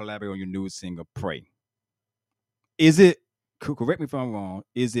 Let's collaborate on your new single. Pray. Is it? Correct me if I'm wrong.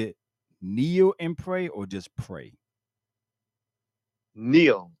 Is it kneel and pray or just pray?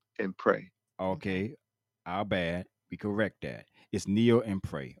 Kneel and pray. Okay. Okay, our bad. We correct that. It's kneel and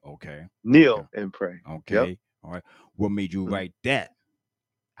pray. Okay. Okay. Kneel and pray. Yep. Okay. All right. What made you Mm. write that?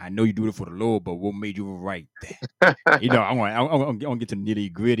 I know you do it for the Lord, but what made you write that? I want to get to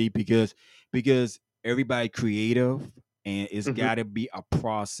nitty gritty because everybody creative and it's Hmm. got to be a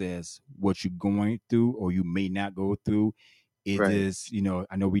process what you're going through or you may not go through. It Right. is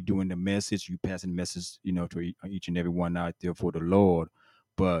I know we doing the message, you passing the message to each and every one out there for the Lord,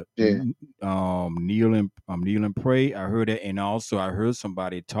 but Yeah. kneel and pray. I heard it, and also I heard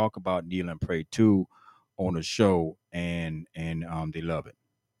somebody talk about kneel and pray too on the show, and they love it.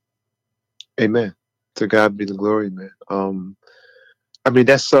 Amen. To God be the glory, man. I mean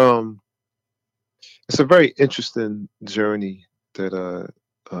it's a very interesting journey that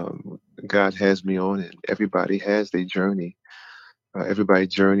God has me on, and everybody has their journey.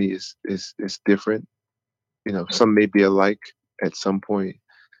 Everybody's journey is different. Some may be alike at some point,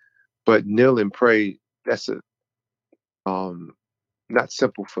 but kneel and pray. That's a not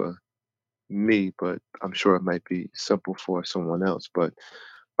simple for me, but I'm sure it might be simple for someone else. But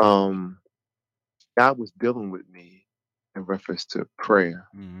um, God was dealing with me in reference to prayer,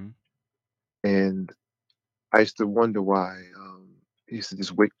 Mm-hmm. and I used to wonder why. He used to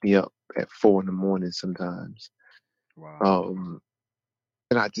just wake me up at 4 in the morning sometimes, Wow. um,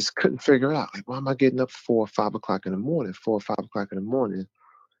 and I just couldn't figure it out. Like, why am I getting up 4 or 5 o'clock in the morning? 4 or 5 o'clock in the morning.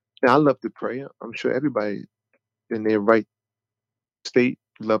 Now I love to pray. I'm sure everybody in their right state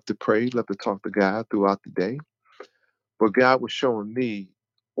love to pray, love to talk to God throughout the day. But God was showing me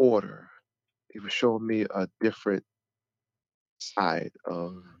order. He was showing me a different side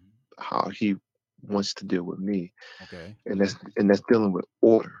of Mm-hmm. how He wants to deal with me, Okay. and that's dealing with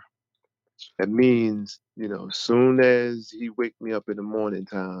order. That means, soon as He wake me up in the morning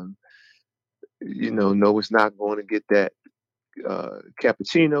time, no, it's not going to get that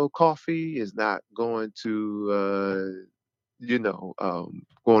cappuccino coffee. Is not going to,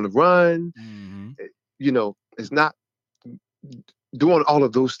 go on a run. Mm-hmm. It's not doing all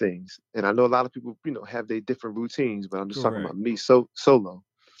of those things. And I know a lot of people, have their different routines, but I'm just talking Correct. about me solo.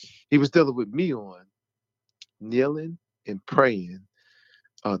 He was dealing with me on kneeling and praying,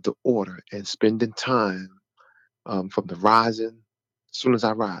 the order and spending time, from the rising as soon as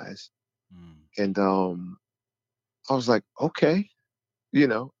I rise. Mm. And I was like, okay,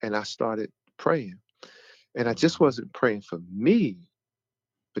 and I started praying. And I just Mm-hmm. wasn't praying for me,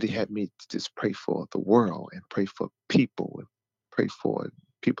 but he had me to just pray for the world and pray for people and pray for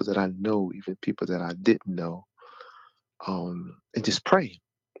people that I know, even people that I didn't know, and just pray,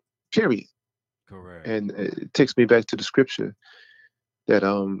 period. Correct. And it takes me back to the scripture that,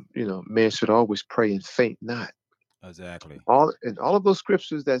 man should always pray and faint not. Exactly. All of those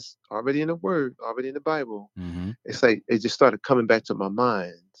scriptures that's already in the Word, already in the Bible, Mm-hmm. it's like it just started coming back to my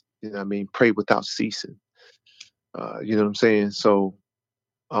mind. You know what I mean? Pray without ceasing. You know what I'm saying? So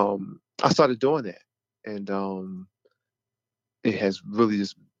I started doing that, and it has really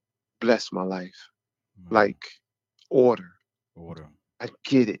just blessed my life. Wow. Like order. Order. I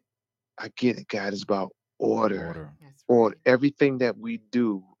get it. I get it. God is about order. Order. That's Or right. everything that we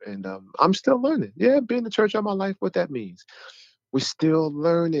do. And I'm still learning. Yeah, been in the church all my life, what that means. We're still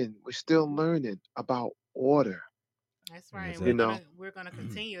learning. We're still Hmm. learning about order. That's right. And You we're Exactly. gonna know? we're gonna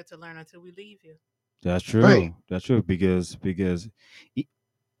continue to learn until we leave you. That's Right, true. That's true because e-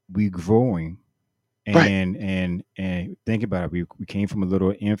 we growing right. and think about it. We came from a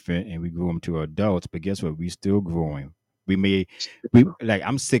little infant and we grew into adults, but guess what? We still growing. We may we like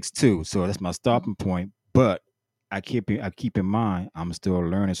I'm 6'2", so that's my stopping point. But I keep in mind I'm still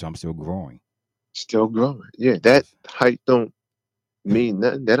learning, so I'm still growing. Still growing. Yeah, that Yes. height don't mean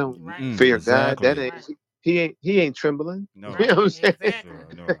nothing. That don't Right. fear God. That Exactly. ain't Right. he ain't trembling. You No. know what Right. I'm saying?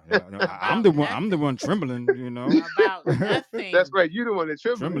 Exactly. No. I'm About the one. I'm the nothing. one trembling. About That's nothing. right. You the one that's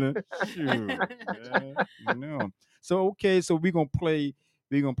trembling. Trembling. Shoot. Yeah. So okay. So we're gonna play.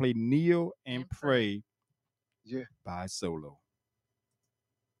 We're gonna play Kneel and And pray. Pray Yeah. by Solo.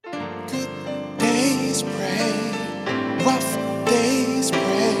 Good days pray, rough days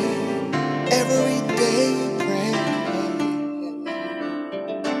pray, every day pray.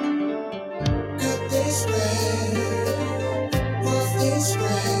 Good days pray, rough days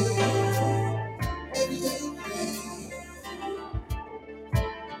pray, every day pray.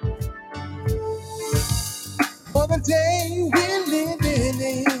 For the day we're living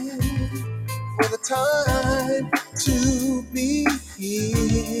in, for the time to be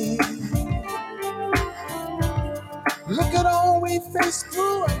here. Look at all we faced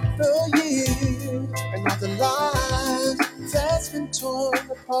throughout the year, and all the lives that's been torn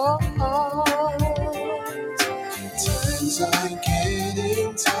apart. Times are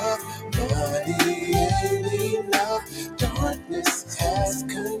getting tough, money ain't enough, darkness has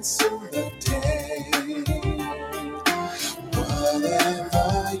consumed the day.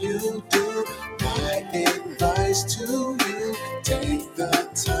 Whatever you do, my advice to you, take the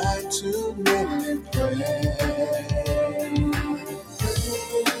time to kneel and pray.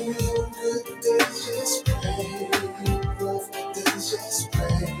 Good days, just pray. Rough days, just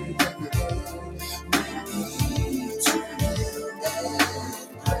pray. Every day, we need to kneel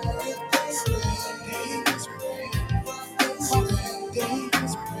and pray. Days pray. Rough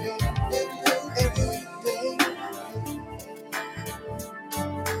days pray. Every day.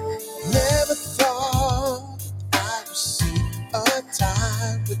 Never thought I would see a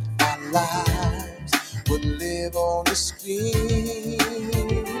time when our lives would live on the screen.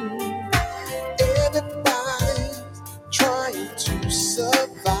 Everybody's trying to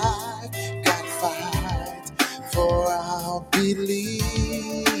survive, gotta fight for our beliefs.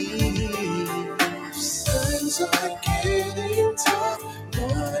 Times are getting tough,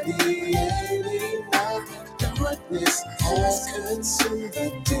 money to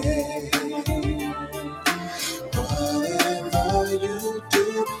the day. Whatever you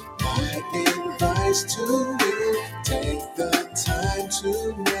do, my advice to you, take the time to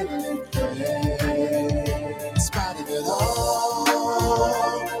kneel and pray. In spite of it all,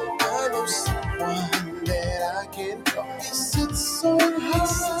 I know someone that I can call. He sits so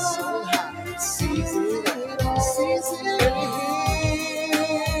high, sees it all, and he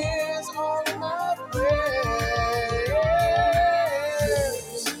hears all my prayers.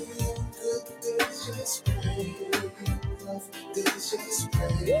 Good just pray, love just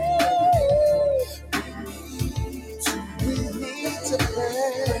pray. We need to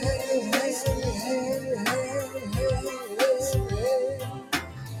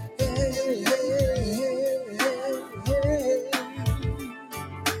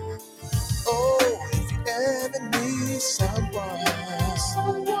oh, if you ever need someone,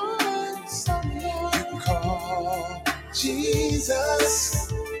 you call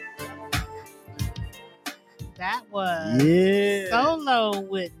Jesus. That was Yeah. Solo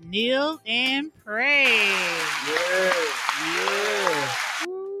with Kneel and Pray. Yeah.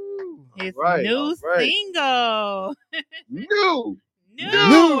 His Right, new all right. single. New, New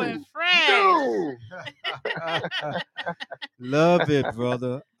new, and fresh. new. Love it,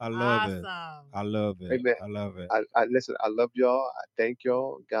 brother. I love it. Awesome. I love it. Amen. I love it. I listen. I love y'all. I thank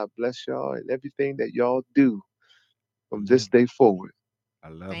y'all. God bless y'all and everything that y'all do from Yeah, this day forward. I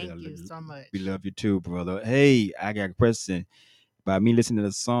love it. Thank you so much. We love you too, brother. Hey, I got a question. By me listening to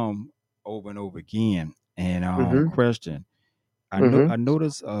the song over and over again, and Mm-hmm. question. Mm-hmm. I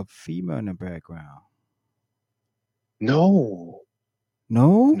noticed a female in the background. No,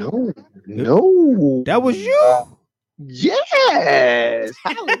 No, no, Uh, no. that was you. Yes.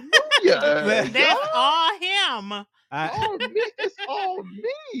 Hallelujah, Man, That's y'all. all him. I All me. It's all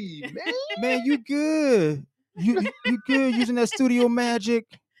me, man. man, you good. You good using that studio magic.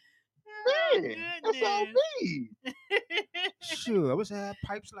 Oh, Man, that's all goodness. me. Sure, I wish I had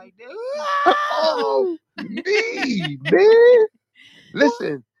pipes like that. All Wow! me, man.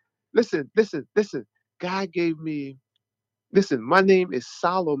 Listen, listen. God gave me, listen, my name is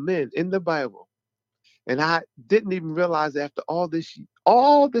Solomon in the Bible. And I didn't even realize after all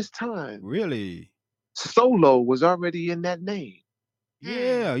this time, Really? Solo was already in that name.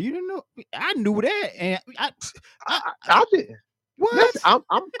 Yeah, you didn't know. I knew that, and I I didn't. Listen, what?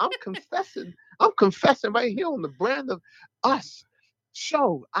 I'm confessing. I'm confessing right here on the brand of us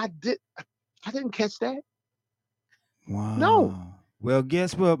show. I didn't catch that. No. Wow. Well,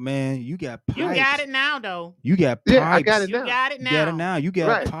 guess what, man? You got You got pipes. it now, though. You got Yeah, I got pipes. it You now. got it You got it now. now. You got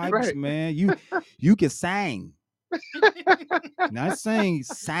Right, pipes, right. man. You can sing. Not sing,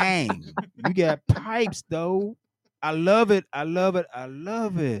 sang. You got pipes though. I love it. I love it. I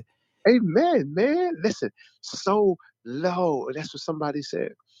love it. Amen, man. Listen, so low. That's what somebody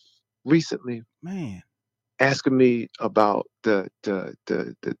said recently, Man. asking me about the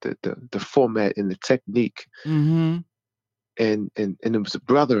format and the technique. Mm-hmm. And it was a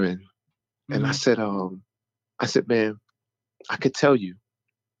brother and Mm-hmm. I said, man, I could tell you,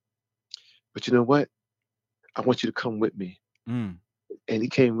 but you know what? I want you to come with me. Mm. And he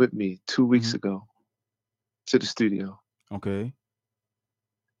came with me 2 weeks Mm-hmm. ago to the studio Okay.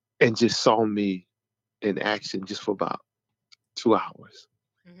 and just saw me in action just for about 2 hours.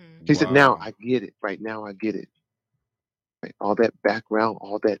 Hmm. He said, now Wow. I get it. Right now I get it. Right? All that background,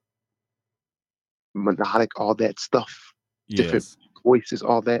 all that melodic, all that stuff, different Yes. voices,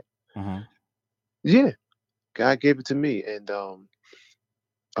 all that. Uh-huh. Yeah, God gave it to me. And um,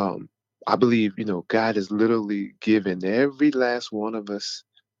 I believe, God has literally given every last one of us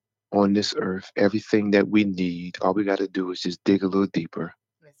on this earth everything that we need. All we got to do is just dig a little deeper.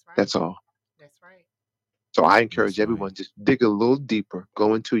 That's right. That's all. That's right. So I That's encourage right. everyone just dig a little deeper.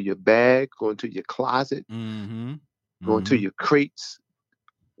 Go into your bag, go into your closet, Mm-hmm. go into Mm-hmm. your crates,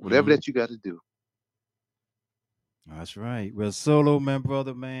 whatever Mm-hmm. that you got to do. That's right. Well, Solo, man,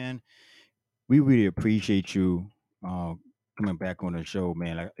 brother, man, we really appreciate you uh coming back on the show,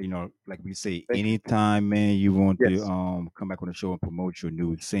 man. Like like we say, Thank you. anytime, man, you want to Yes. come back on the show and promote your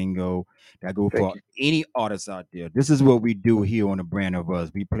new single, that go Thank for you. any artists out there. This is what we do here on the brand of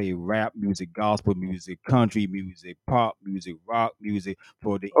us. We play rap music, gospel music, country music, pop music, rock music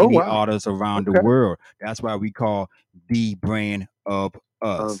for the Oh, any wow. artists around the Okay. world. That's why we call the brand of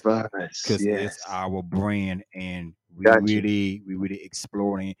us Of us. because it's Yes. our brand, and Got you. we really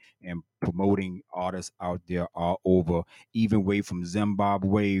exploring and promoting artists out there all over, even way from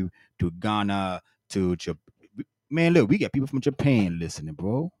Zimbabwe to Ghana to Japan. Man, look, we got people from Japan listening,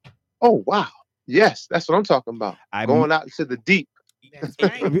 bro. Oh, wow. Yes. That's what I'm talking about. I Going out into the deep. That's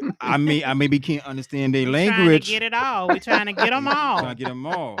right. I maybe can't understand their We trying to language. get it all. We trying to get them Trying all. to get them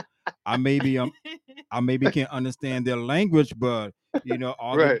all. I maybe I maybe can't understand their language, but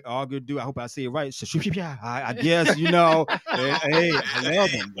Right. all good do. I hope I say it right. So, I guess hey, I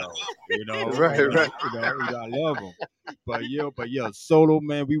love them though. Right. Right. I love them. But yeah, Solo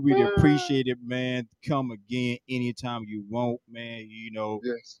man, we really appreciate it, man. Come again anytime you want, man.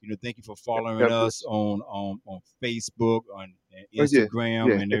 Yes. Thank you for following God us bless on Facebook, on you. Oh yeah. Instagram,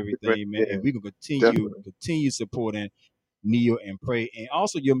 Yeah. and Instagram. everything, man. Yeah. And we can Definitely. continue supporting Kneel and Pray, and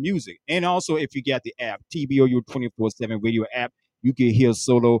also your music. And also, if you got the app, TBOU 24/7 radio app, you can hear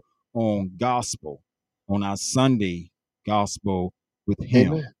Solo on gospel on our Sunday gospel with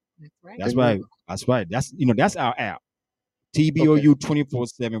him. Amen. That's right. That's Amen. right. That's right. That's our app. Okay. TBOU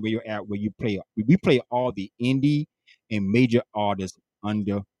 24/7 radio app where we play all the indie and major artists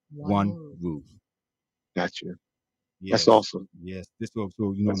under One one roof. roof. Gotcha. That's Yes, awesome. yes. This so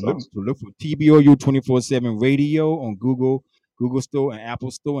That's awesome. look for TBOU 24/7 radio on Google Store and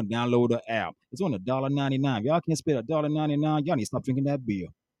Apple Store and download the app. It's on $1.99. Y'all can't spend $1.99. Y'all need to stop drinking that beer.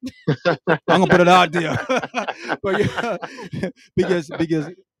 I'm gonna put it out there, but yeah, because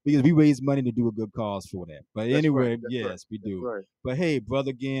we raise money to do a good cause for that. But That's right. anyway, That's right. yes, we That's do. right. But hey, brother,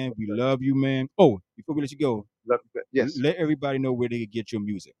 again, we Okay. love you, man. Oh, before we let you go, Love you. Yes. let everybody know where they can get your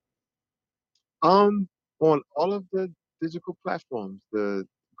music. Um, on all of the digital platforms, the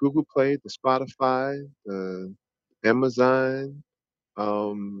Google Play, the Spotify, the Amazon,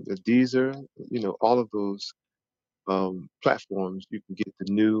 the Deezer, all of those platforms, you can get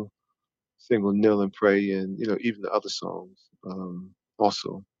the new single "Kneel and Pray" and even the other songs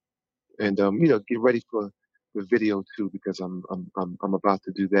also. And get ready for the video too because I'm about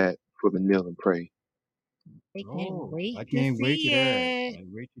to do that for the "Kneel and Pray." They can't Oh, wait I to can't wait to see that. it. I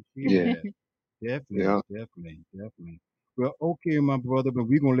wait to see Yeah, that. Definitely, yeah. definitely, definitely. Well, okay, my brother, but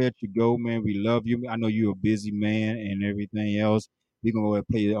we're gonna let you go, man. We love you. I know you're a busy man and everything else. We're gonna go ahead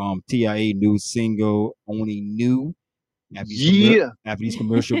and play TIA new single, Only New, Yeah. after these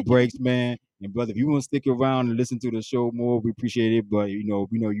commercial breaks, man. And brother, if you want to stick around and listen to the show more, we appreciate it. But we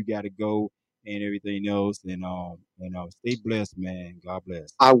know you gotta go and everything else. And stay blessed, man. God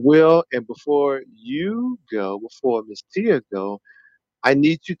bless. I will. And before you go, before Miss Tia go, I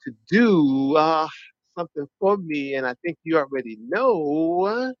need you to do something for me, and I think you already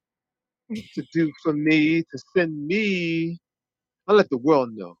know to do for me, to send me. I'll let the world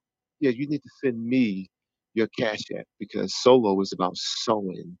know. Yeah, you need to send me your cash app because solo is about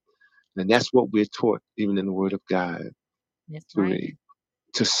sowing, and that's what we're taught even in the Word of God That's to right. read,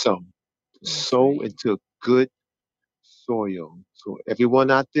 to sow, to That's sow right. into good soil. So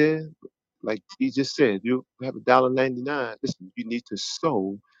everyone out there, like he just said, you have $1.99. Listen, you need to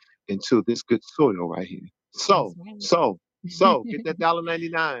sow into this good soil right here. That's Sow, right. sow, sow. Get that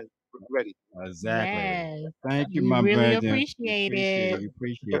 $1.99 ready. Exactly. Yes. Thank you, We my really brother. We appreciate appreciate it. it. We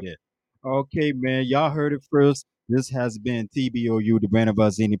appreciate it. Okay, man. Y'all heard it first. This has been TBOU, the Brand of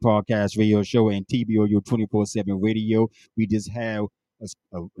Us Indie Podcast Radio Show, and TBOU 24/7 Radio. We just have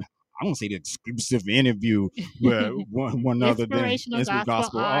I don't say the exclusive interview with one other than Inspirational Inspirational Gospel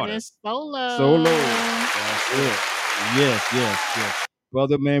Gospel Artist Artist. Solo. So'lo. That's it. Yes, yes, yes.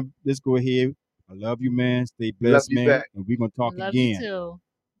 Brother, man, let's go ahead. I love you, man. Stay Love blessed, you man. back. And we're going to talk Love you again. too.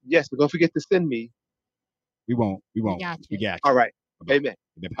 Yes, but don't forget to send me. We won't. We We won't. got We you. got All you. right. Bye-bye. Amen.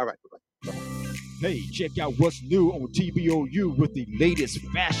 Bye-bye. All right. Bye-bye. Hey, check out what's new on TBOU with the latest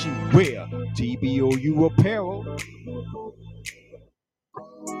fashion wear. TBOU apparel.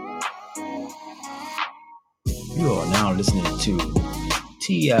 You are now listening to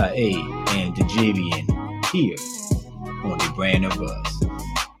TIA and Dajavian here on the Brand of Us.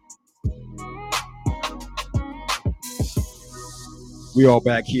 We are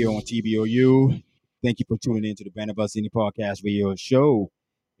back here on TBOU. Thank you for tuning in to the Brand of Us Indie Podcast Radio Show.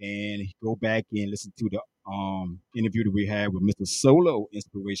 And go back and listen to the interview that we had with Mr. Solo,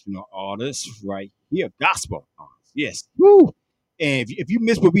 inspirational artist, right here, gospel artist. Yes. Woo! And if you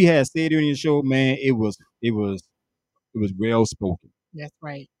missed what we had said during the show, man, it was well spoken. That's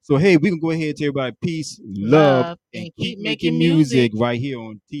right. So hey, we can go ahead and tell everybody peace, love, Love and and keep keep making making music music. right here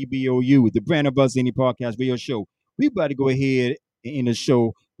on TBOU, the Brand of Us Indie Podcast Radio Show. We about to go ahead and in the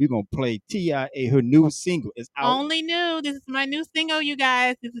show. We're gonna play TIA. Her new single is out. Only New. This is my new single, you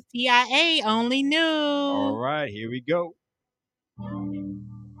guys. This is TIA. Only New. All right, here we go.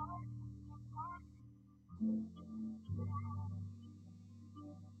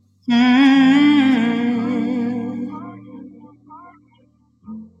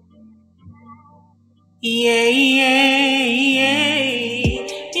 Yeah, yeah, yeah.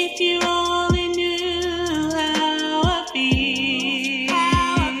 If you only knew how I feel.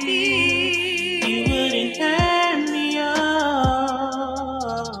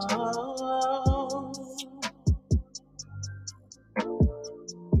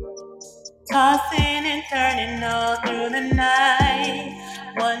 tossing and turning all through the night,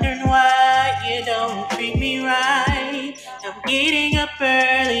 wondering why you don't treat me right. I'm getting up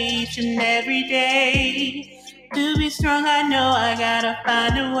early each and every day. To be strong, I know I gotta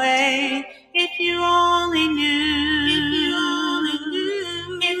find a way. If you only knew,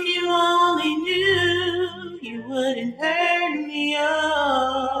 if you only knew, you wouldn't hurt me. Oh.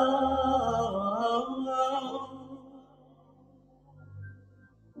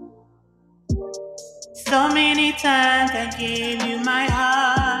 So many times I gave you my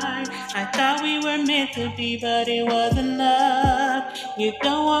heart. I thought we were meant to be, but it wasn't love. You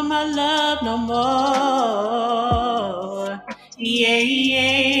don't want my love no more. Yeah,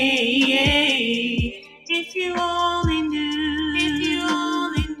 yeah, yeah. If you only knew, if you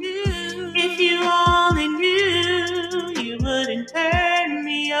only knew, if you only knew, you wouldn't turn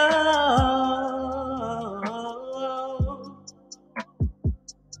me off.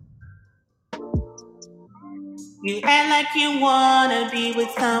 You act like you wanna be with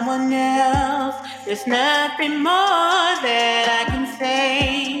someone else. There's nothing more that I can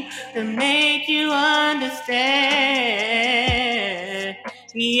say to make you understand.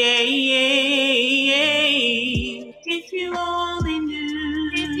 Yeah, yeah, yeah. If you only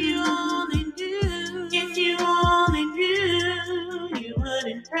knew, if you only knew, if you only knew, you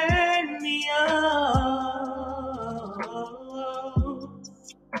wouldn't turn me off.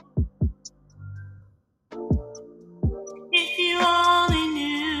 If you only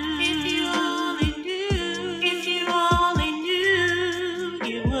knew, if you only knew, if you only knew,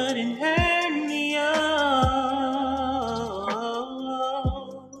 you wouldn't hurt me. Oh.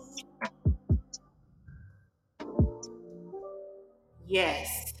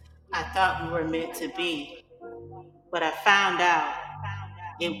 Yes, I thought we were meant to be, but I found out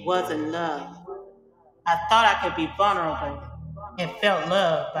it wasn't love. I thought I could be vulnerable and felt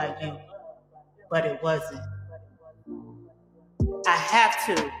loved by you, but it wasn't. I have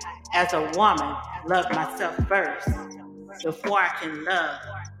to, as a woman, love myself first before I can love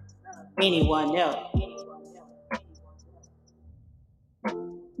anyone else.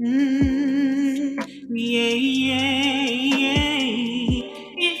 Yeah, yeah, yeah.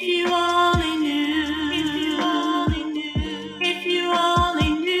 If you only knew, if you only knew, if you only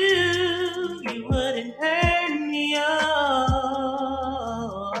knew, you wouldn't hurt me. Oh.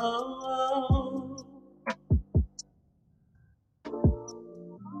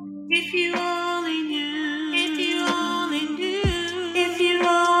 If you only knew, if you only knew, if you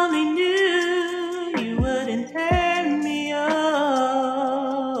only knew, you wouldn't turn me off.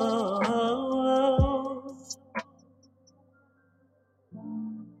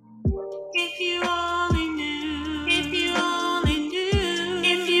 If you only knew, if you only knew,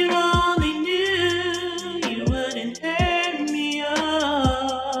 if you only knew, you wouldn't turn me off.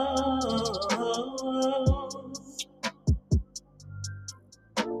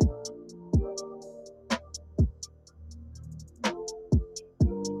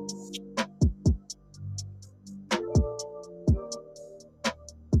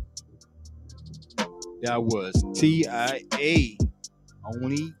 That was TIA.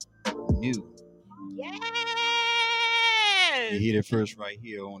 Only Knew. You hear it first right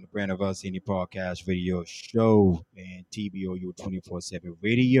here on the Brand of Us Indie Podcast Radio Show and TBOU 24/7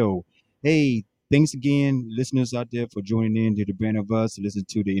 Radio. Hey, thanks again, listeners out there, for joining in to the Brand of Us to listen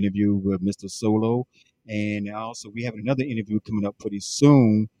to the interview with Mr. So'lo. And also, we have another interview coming up pretty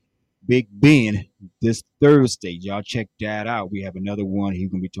soon. Big Ben this Thursday. Y'all check that out. We have another one. He's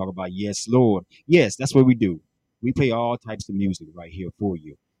going to be talking about Yes, Lord. Yes, that's what we do. We play all types of music right here for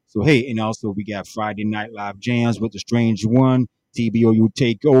you. So, hey, and also we got Friday Night Live Jams with the Strange One. TBOU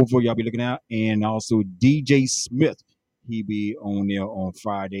Takeover. Y'all be looking out. And also DJ Smith. He be on there on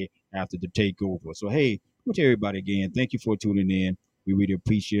Friday after the takeover. So, hey, to everybody again, thank you for tuning in. We really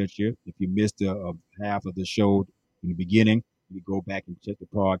appreciate you. If you missed half of the show in the beginning, you go back and check the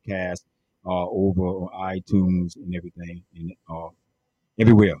podcast over on iTunes and everything, and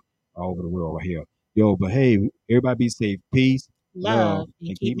everywhere, all over the world right here. Yo, but hey, everybody be safe. Peace, Love,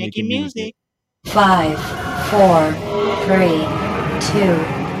 and keep making music. 5, 4, 3,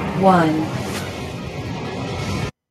 2, 1.